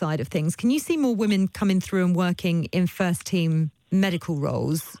medical side of things, can you see more women coming through and working in first-team medical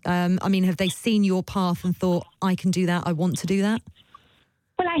roles? I mean, have they seen your path and thought, I can do that, I want to do that?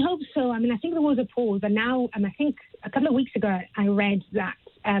 Well, I hope so. I mean, I think there was a pause, and now I think a couple of weeks ago I read that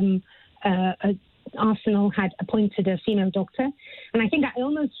Arsenal had appointed a female doctor, and I think I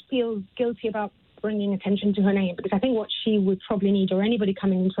almost feel guilty about bringing attention to her name, because I think what she would probably need, or anybody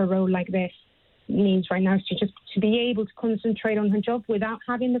coming into a role like this needs right now, is to be able to concentrate on her job without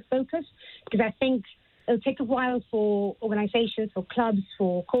having the focus, because I think it'll take a while for organisations, for clubs,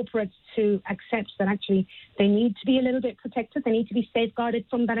 for corporates to accept that actually they need to be a little bit protected. They need to be safeguarded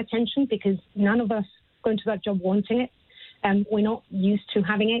from that attention, because none of us go into that job wanting it. We're not used to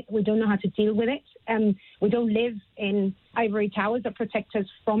having it. We don't know how to deal with it. We don't live in ivory towers that protect us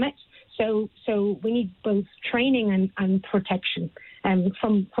from it. So we need both training and protection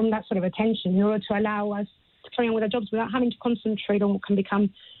from that sort of attention in order to allow us to carry on with our jobs without having to concentrate on what can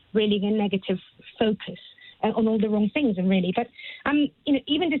become really a negative focus on all the wrong things, and really. But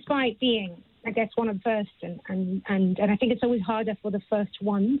even despite being, I guess, one of the first, and I think it's always harder for the first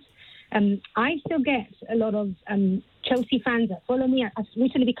ones, I still get a lot of Chelsea fans that follow me. I've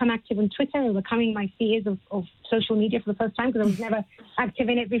recently become active on Twitter, overcoming my fears of social media for the first time, because I was never active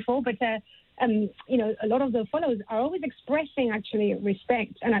in it before. But a lot of the followers are always expressing actually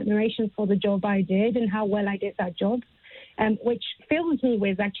respect and admiration for the job I did and how well I did that job. Which fills me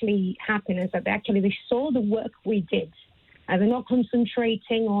with actually happiness that they saw the work we did, and they're not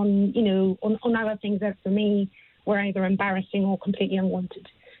concentrating on other things that for me were either embarrassing or completely unwanted.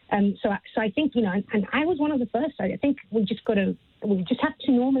 So I think and I was one of the first. I think we just have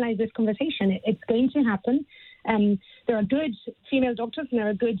to normalize this conversation. It's going to happen, There are good female doctors and there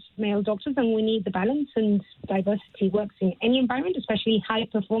are good male doctors, and we need the balance, and diversity works in any environment, especially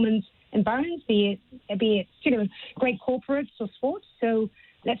high-performance environments, be it great corporates or sports. So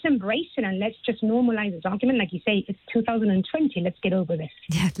let's embrace it and let's just normalize this argument. Like you say, it's 2020. Let's get over this.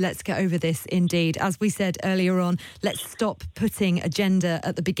 Yeah, let's get over this indeed. As we said earlier on, let's stop putting a gender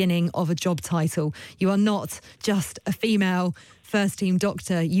at the beginning of a job title. You are not just a female first-team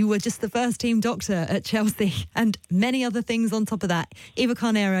doctor. You were just the first-team doctor at Chelsea, and many other things on top of that. Eva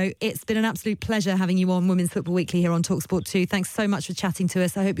Carneiro, it's been an absolute pleasure having you on Women's Football Weekly here on TalkSport 2. Thanks so much for chatting to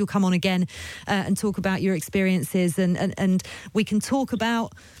us. I hope you'll come on again and talk about your experiences, and we can talk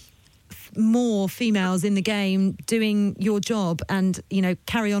about more females in the game doing your job and,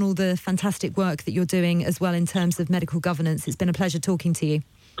 carry on all the fantastic work that you're doing as well in terms of medical governance. It's been a pleasure talking to you.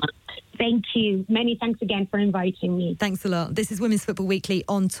 Thank you. Many thanks again for inviting me. Thanks a lot. This is Women's Football Weekly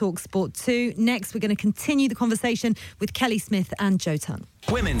on TalkSport 2. Next, we're going to continue the conversation with Kelly Smith and Joe Tongue.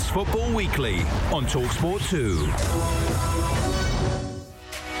 Women's Football Weekly on TalkSport 2.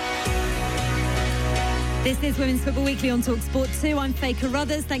 This is Women's Football Weekly on TalkSport 2. I'm Faye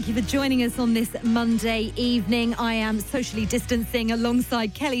Carruthers. Thank you for joining us on this Monday evening. I am socially distancing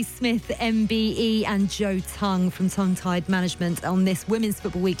alongside Kelly Smith, MBE, and Joe Tongue from Tongue Tide Management on this Women's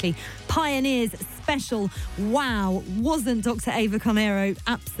Football Weekly Pioneers special. Wow, wasn't Dr. Eva Carneiro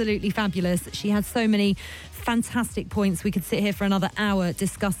absolutely fabulous? She had so many fantastic points. We could sit here for another hour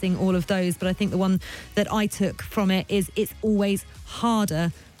discussing all of those, but I think the one that I took from it is it's always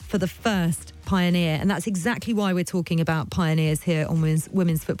harder for the first pioneer, and that's exactly why we're talking about pioneers here on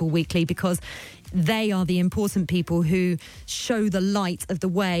Women's Football Weekly, because they are the important people who show the light of the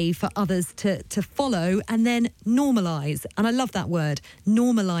way for others to follow and then normalise. And I love that word,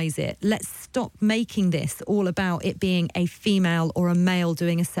 normalise it. Let's stop making this all about it being a female or a male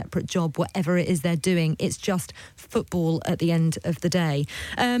doing a separate job, whatever it is they're doing. It's just football at the end of the day.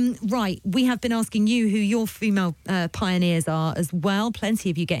 Right, we have been asking you who your female pioneers are as well. Plenty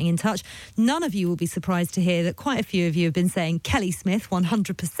of you getting in touch. None of you will be surprised to hear that quite a few of you have been saying Kelly Smith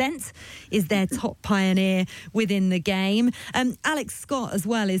 100% is their top pioneer within the game. Alex Scott as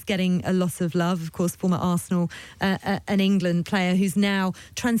well is getting a lot of love, of course, former Arsenal and England player who's now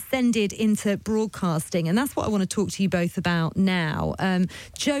transcended into broadcasting, and that's what I want to talk to you both about now.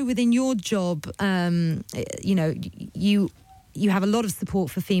 Joe, within your job, you have a lot of support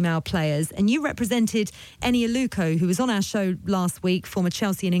for female players, and you represented Eni Aluko, who was on our show last week, former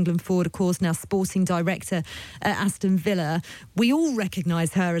Chelsea and England forward, of course, now sporting director at Aston Villa. We all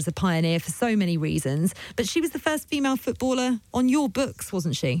recognise her as a pioneer for so many reasons, but she was the first female footballer on your books,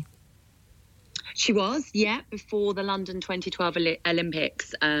 wasn't she? She was, yeah. Before the London 2012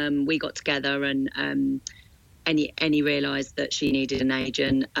 Olympics, we got together and Eni realised that she needed an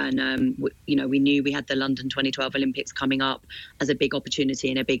agent, and we knew we had the London 2012 Olympics coming up as a big opportunity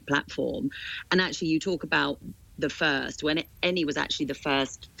and a big platform. And actually, you talk about the first, when Eni was actually the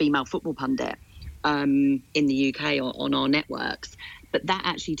first female football pundit in the UK on our networks. But that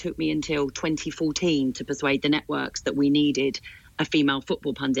actually took me until 2014 to persuade the networks that we needed a female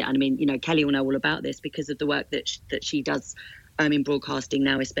football pundit. And I mean, Kelly will know all about this because of the work that she does in broadcasting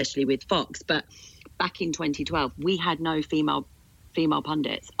now, especially with Fox. But back in 2012, we had no female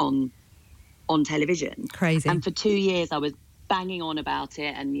pundits on television. Crazy. And for 2 years, I was banging on about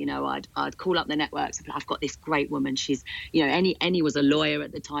it, and I'd call up the networks and I've got this great woman. She's Eni was a lawyer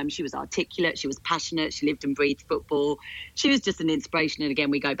at the time. She was articulate, she was passionate, she lived and breathed football. She was just an inspiration. And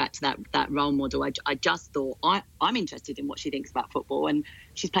again, we go back to that role model. I just thought I'm interested in what she thinks about football, and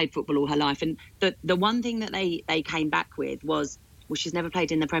she's played football all her life. And the one thing that they came back with was, well, she's never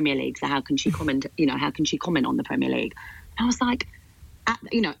played in the Premier League, so how can she comment? How can she comment on the Premier League? And I was like, at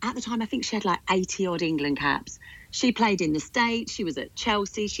the time, I think she had like 80 odd England caps. She played in the States. She was at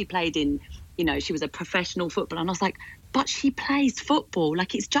Chelsea. She played in, she was a professional footballer. And I was like, but she plays football.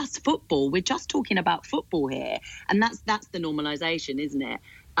 Like, it's just football. We're just talking about football here. And that's the normalisation, isn't it?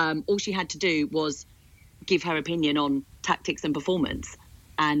 All she had to do was give her opinion on tactics and performance.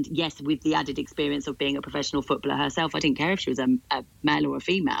 And yes, with the added experience of being a professional footballer herself, I didn't care if she was a male or a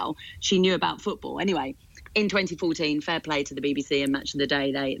female. She knew about football. Anyway, in 2014, fair play to the BBC and Match of the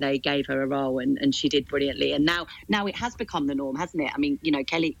Day, they gave her a role, and she did brilliantly. And now it has become the norm, hasn't it? I mean,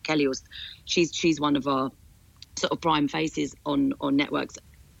 Kelly was, she's one of our sort of prime faces on networks,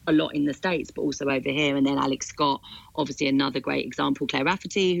 a lot in the States, but also over here. And then Alex Scott, obviously another great example. Claire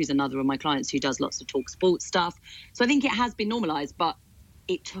Rafferty, who's another of my clients who does lots of talk sports stuff. So I think it has been normalised, but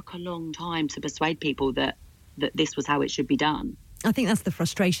it took a long time to persuade people that this was how it should be done. I think that's the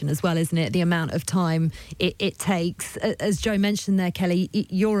frustration as well, isn't it? The amount of time it takes. As Joe mentioned there, Kelly,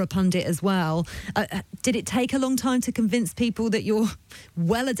 you're a pundit as well. Did it take a long time to convince people that you're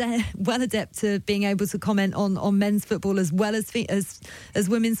well adept to being able to comment on men's football as well as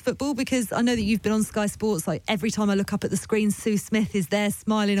women's football? Because I know that you've been on Sky Sports. Like, every time I look up at the screen, Sue Smith is there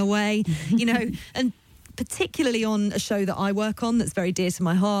smiling away, you know, and particularly on a show that I work on that's very dear to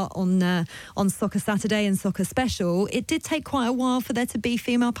my heart, on Soccer Saturday and Soccer Special, it did take quite a while for there to be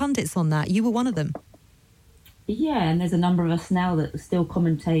female pundits on that. You were one of them. Yeah, and there's a number of us now that still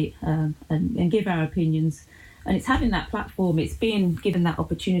commentate and give our opinions. And it's having that platform, it's being given that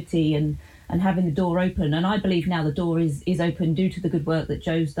opportunity and having the door open. And I believe now the door is open due to the good work that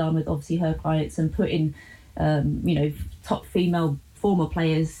Joe's done with obviously her clients and putting, top female former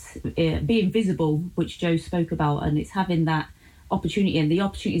players being visible, which Joe spoke about, and it's having that opportunity, and the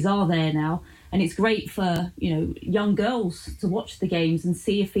opportunities are there now, and it's great for young girls to watch the games and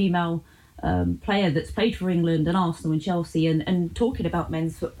see a female player that's played for England and Arsenal and Chelsea and talking about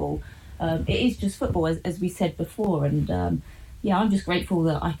men's football. It is just football, as we said before, and I'm just grateful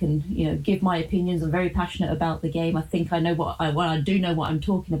that I can give my opinions. I'm very passionate about the game. I think I know I do know what I'm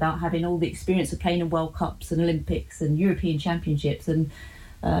talking about, having all the experience of playing in World Cups and Olympics and European Championships, and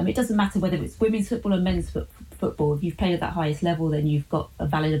it doesn't matter whether it's women's football or men's football. If you've played at that highest level, then you've got a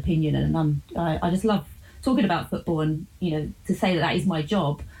valid opinion, and I just love talking about football, and to say that is my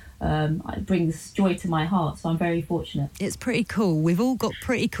job. It brings joy to my heart, so I'm very fortunate. It's pretty cool. We've all got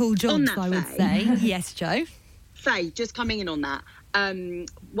pretty cool jobs, I would say. Yes, Joe? Faye, just coming in on that,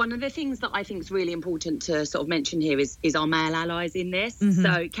 one of the things that I think is really important to sort of mention here is our male allies in this. Mm-hmm.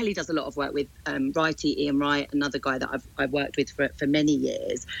 So Kelly does a lot of work with Righty, Ian Wright, another guy that I've worked with for many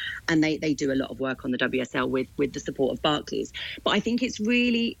years, and they do a lot of work on the WSL with the support of Barclays. But I think it's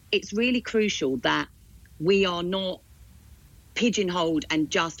really crucial that we are not pigeonholed and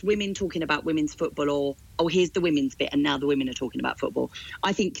just women talking about women's football, or here's the women's bit and now the women are talking about football.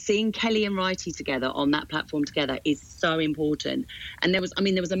 I think seeing Kelly and Righty together on that platform together is so important. And there was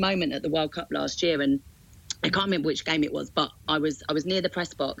a moment at the World Cup last year, and I can't remember which game it was, but I was near the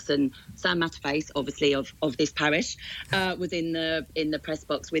press box, and Sam Matterface, obviously of this parish, was in the press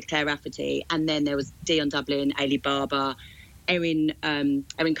box with Claire Rafferty, and then there was Dion Dublin, Ailey Barber, Erin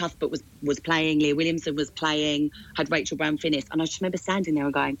Cuthbert was playing, Leah Williamson was playing, had Rachel Brown-Finnis, and I just remember standing there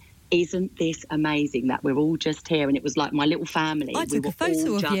and going, isn't this amazing that we're all just here? And it was like my little family. I took a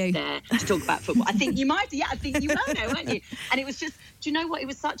photo of you there to talk about football. I think you might, I think you were there, weren't you? And it was just, do you know what? It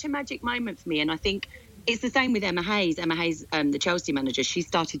was such a magic moment for me, and I think it's the same with Emma Hayes. Emma Hayes, the Chelsea manager, she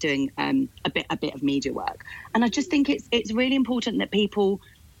started doing a bit of media work, and I just think it's really important that people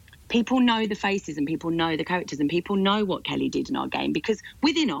know the faces and people know the characters and people know what Kelly did in our game, because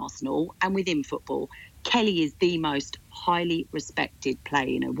within Arsenal and within football, Kelly is the most highly respected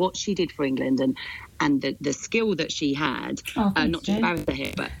player. What she did for England and the skill that she had, not to embarrass her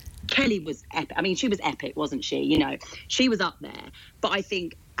here, but Kelly was epic. I mean, she was epic, wasn't she? She was up there. But I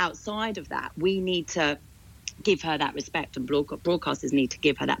think outside of that, we need to give her that respect, and broadcasters need to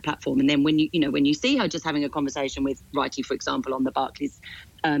give her that platform. And then when you see her just having a conversation with Righty, for example, on the Barclays,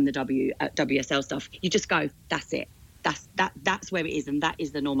 the WSL stuff, you just go, that's it. That's where it is, and that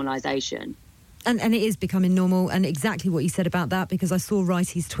is the normalisation. And it is becoming normal, and exactly what you said about that, because I saw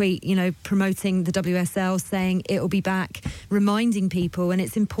Righty's tweet, promoting the WSL, saying it'll be back, reminding people, and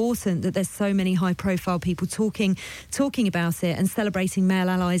it's important that there's so many high-profile people talking about it, and celebrating male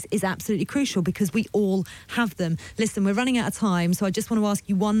allies is absolutely crucial because we all have them. Listen, we're running out of time, so I just want to ask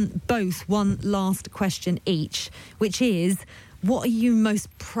you one last question each, which is, what are you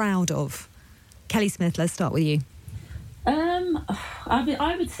most proud of? Kelly Smith, let's start with you.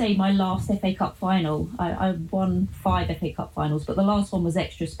 I would say my last FA Cup final. I won 5 FA Cup finals, but the last one was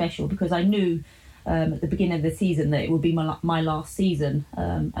extra special because I knew at the beginning of the season that it would be my last season,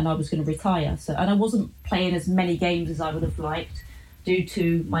 and I was going to retire. And I wasn't playing as many games as I would have liked due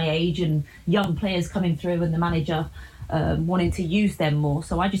to my age and young players coming through and the manager wanting to use them more.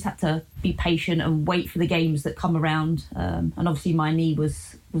 So I just had to be patient and wait for the games that come around. And obviously my knee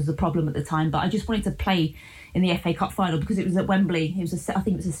was the problem at the time, but I just wanted to play in the FA Cup final because it was at Wembley. I think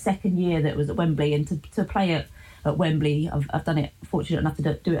it was the second year that it was at Wembley, and to play at Wembley, I've done it, fortunate enough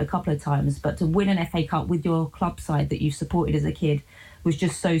to do it a couple of times, but to win an FA Cup with your club side that you supported as a kid was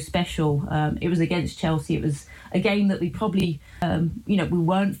just so special. It was against Chelsea. It was a game that we probably, we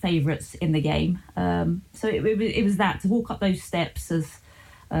weren't favourites in the game. So it was that, to walk up those steps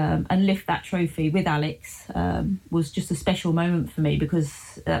and lift that trophy with Alex was just a special moment for me,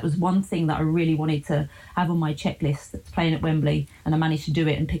 because that was one thing that I really wanted to have on my checklist, that's playing at Wembley, and I managed to do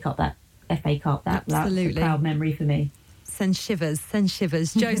it and pick up that FA Cup. That was a proud memory for me. send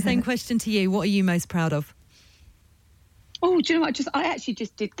shivers. Jo, same question to you. What are you most proud of? Oh, do you know what? I actually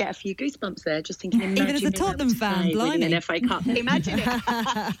just did get a few goosebumps there, just thinking. Even as a Tottenham fan, blimey. An FA Cup. Imagine it.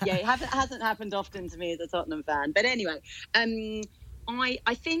 Yeah, it hasn't happened often to me as a Tottenham fan. But anyway,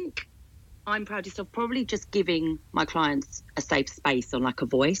 I think I'm proudest of probably just giving my clients a safe space on like a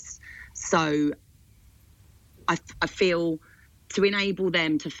voice. So I feel to enable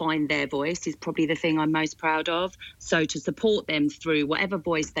them to find their voice is probably the thing I'm most proud of. So to support them through whatever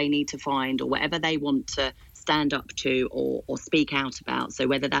voice they need to find or whatever they want to stand up to or speak out about. So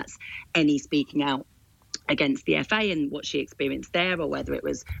whether that's any speaking out against the FA and what she experienced there, or whether it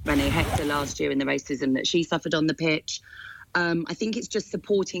was Renee Hector last year and the racism that she suffered on the pitch. I think it's just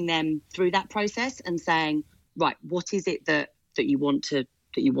supporting them through that process and saying, right, what is it that you want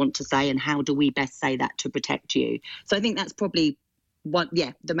to say, and how do we best say that to protect you? So I think that's probably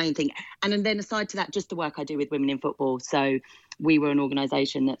the main thing. And then aside to that, just the work I do with women in football. So we were an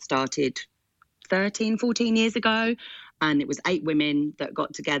organisation that started 13, 14 years ago, and it was 8 women that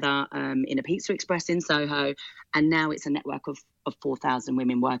got together in a Pizza Express in Soho, and now it's a network of 4,000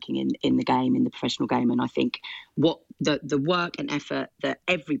 women working in the game, in the professional game. And I think what the work and effort that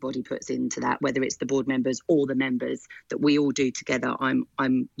everybody puts into that, whether it's the board members or the members, that we all do together,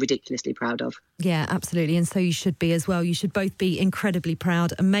 I'm ridiculously proud of. Yeah, absolutely. And so you should be as well. You should both be incredibly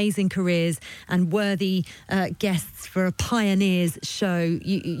proud. Amazing careers and worthy guests for a Pioneers show.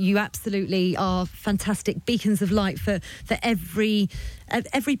 You absolutely are fantastic beacons of light for every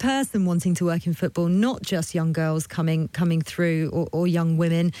person wanting to work in football, not just young girls coming through or young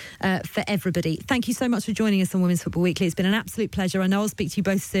women, for everybody. Thank you so much for joining us on Women's Football Weekly. It's been an absolute pleasure. I know I'll speak to you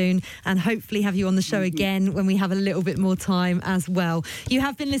both soon and hopefully have you on the show again when we have a little bit more time as well. You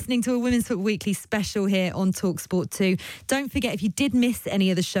have been listening to a Women's Football Weekly special here on TalkSport 2. Don't forget, if you did miss any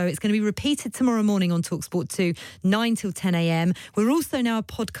of the show, it's going to be repeated tomorrow morning on TalkSport 2, 9 till 10 a.m. We're also now a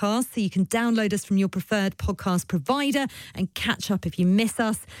podcast, so you can download us from your preferred podcast provider and catch up if you miss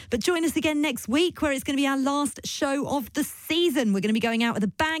us. But join us again next week, where it's going to be our last show of the season. We're going to be going out with a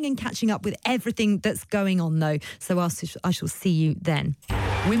bang and catching up with everything that's going on, though. So I shall see you then.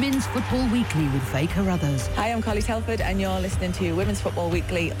 Women's Football Weekly with Faye Carruthers. Hi, I'm Collie Telford, and you're listening to Women's Football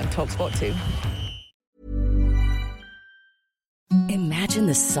Weekly on TalkSport 2. Imagine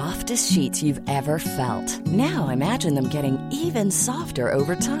the softest sheets you've ever felt. Now imagine them getting even softer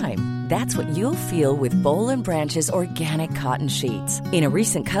over time. That's what you'll feel with Boll & Branch's organic cotton sheets. In a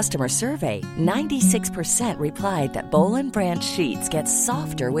recent customer survey, 96% replied that Boll & Branch sheets get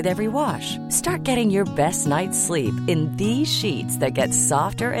softer with every wash. Start getting your best night's sleep in these sheets that get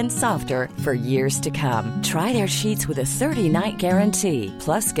softer and softer for years to come. Try their sheets with a 30-night guarantee.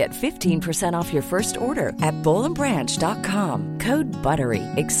 Plus, get 15% off your first order at bollandbranch.com. Code BUTTERY.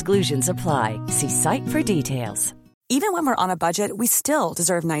 Exclusions apply. See site for details. Even when we're on a budget, we still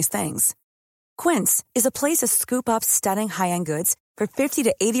deserve nice things. Quince is a place to scoop up stunning high-end goods for 50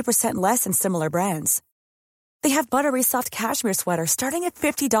 to 80% less than similar brands. They have buttery soft cashmere sweaters starting at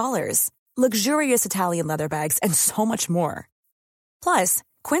 $50, luxurious Italian leather bags, and so much more. Plus,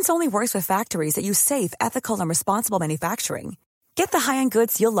 Quince only works with factories that use safe, ethical, and responsible manufacturing. Get the high-end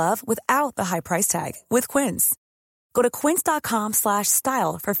goods you'll love without the high price tag with Quince. Go to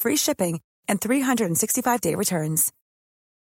quince.com/style for free shipping and 365-day returns.